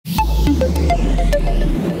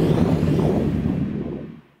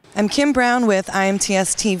I'm Kim Brown with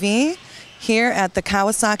IMTS TV, here at the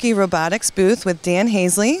Kawasaki Robotics booth with Dan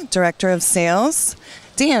Hazley, Director of Sales.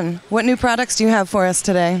 Dan, what new products do you have for us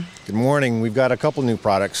today? Good morning. We've got a couple new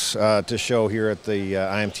products to show here at the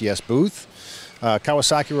IMTS booth.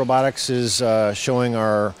 Kawasaki Robotics is showing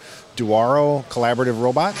our duAro collaborative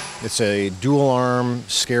robot. It's a dual-arm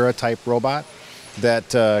SCARA type robot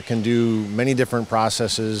that can do many different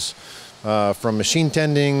processes from machine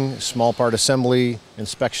tending, small part assembly,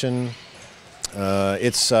 inspection.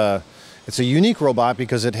 It's a unique robot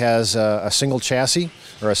because it has a single chassis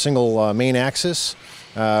or a single main axis,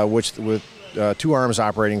 with two arms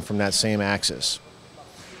operating from that same axis.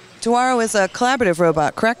 duAro is a collaborative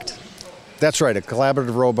robot, correct? That's right. A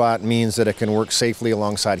collaborative robot means that it can work safely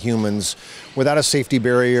alongside humans without a safety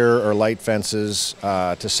barrier or light fences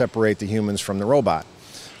to separate the humans from the robot.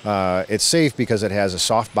 It's safe because it has a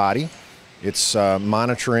soft body. It's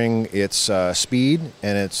monitoring its speed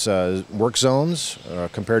and its work zones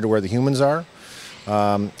compared to where the humans are.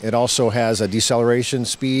 It also has a deceleration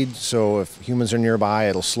speed, so if humans are nearby,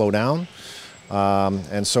 it'll slow down.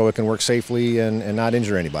 And so it can work safely and not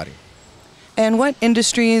injure anybody. And what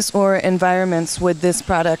industries or environments would this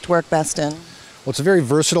product work best in? Well, it's a very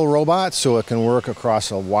versatile robot, so it can work across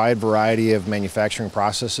a wide variety of manufacturing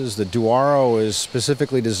processes. The duAro is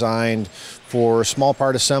specifically designed for small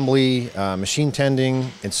part assembly, machine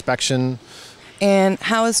tending, inspection. And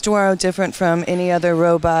how is duAro different from any other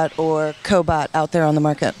robot or Cobot out there on the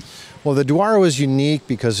market? Well, the duAro is unique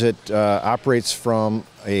because it operates from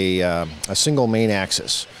a single main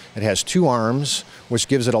axis. It has two arms, which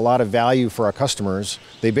gives it a lot of value for our customers.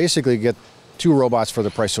 They basically get two robots for the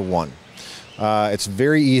price of one. It's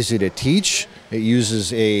very easy to teach. It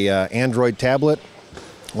uses a Android tablet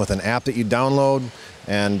with an app that you download,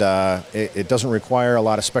 and it doesn't require a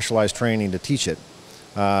lot of specialized training to teach it.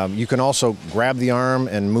 You can also grab the arm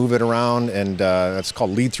and move it around, and that's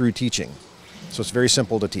called lead-through teaching. So it's very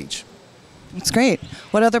simple to teach. That's great.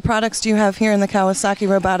 What other products do you have here in the Kawasaki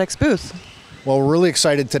Robotics booth? Well, we're really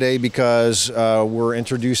excited today because we're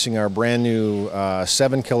introducing our brand new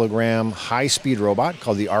 7-kilogram high-speed robot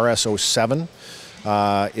called the RS-07.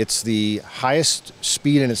 It's the highest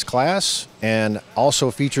speed in its class and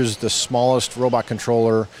also features the smallest robot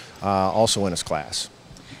controller also in its class.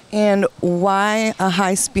 And why a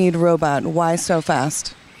high-speed robot? Why so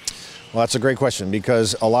fast? Well, that's a great question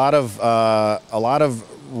because a lot of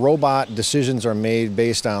robot decisions are made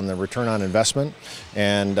based on the return on investment,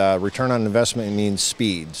 and return on investment means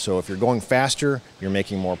speed. So if you're going faster, you're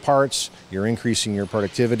making more parts, you're increasing your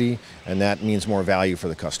productivity, and that means more value for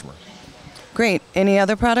the customer. Great. Any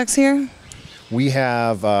other products here? We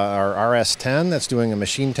have our RS-10 that's doing a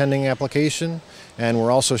machine tending application, and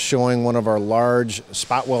we're also showing one of our large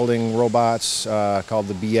spot welding robots called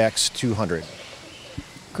the BX200.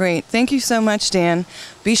 Great. Thank you so much, Dan.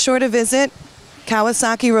 Be sure to visit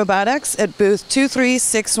Kawasaki Robotics at booth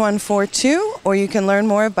 236142, or you can learn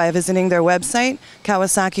more by visiting their website,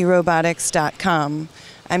 kawasakirobotics.com.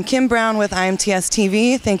 I'm Kim Brown with IMTS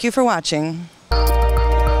TV. Thank you for watching.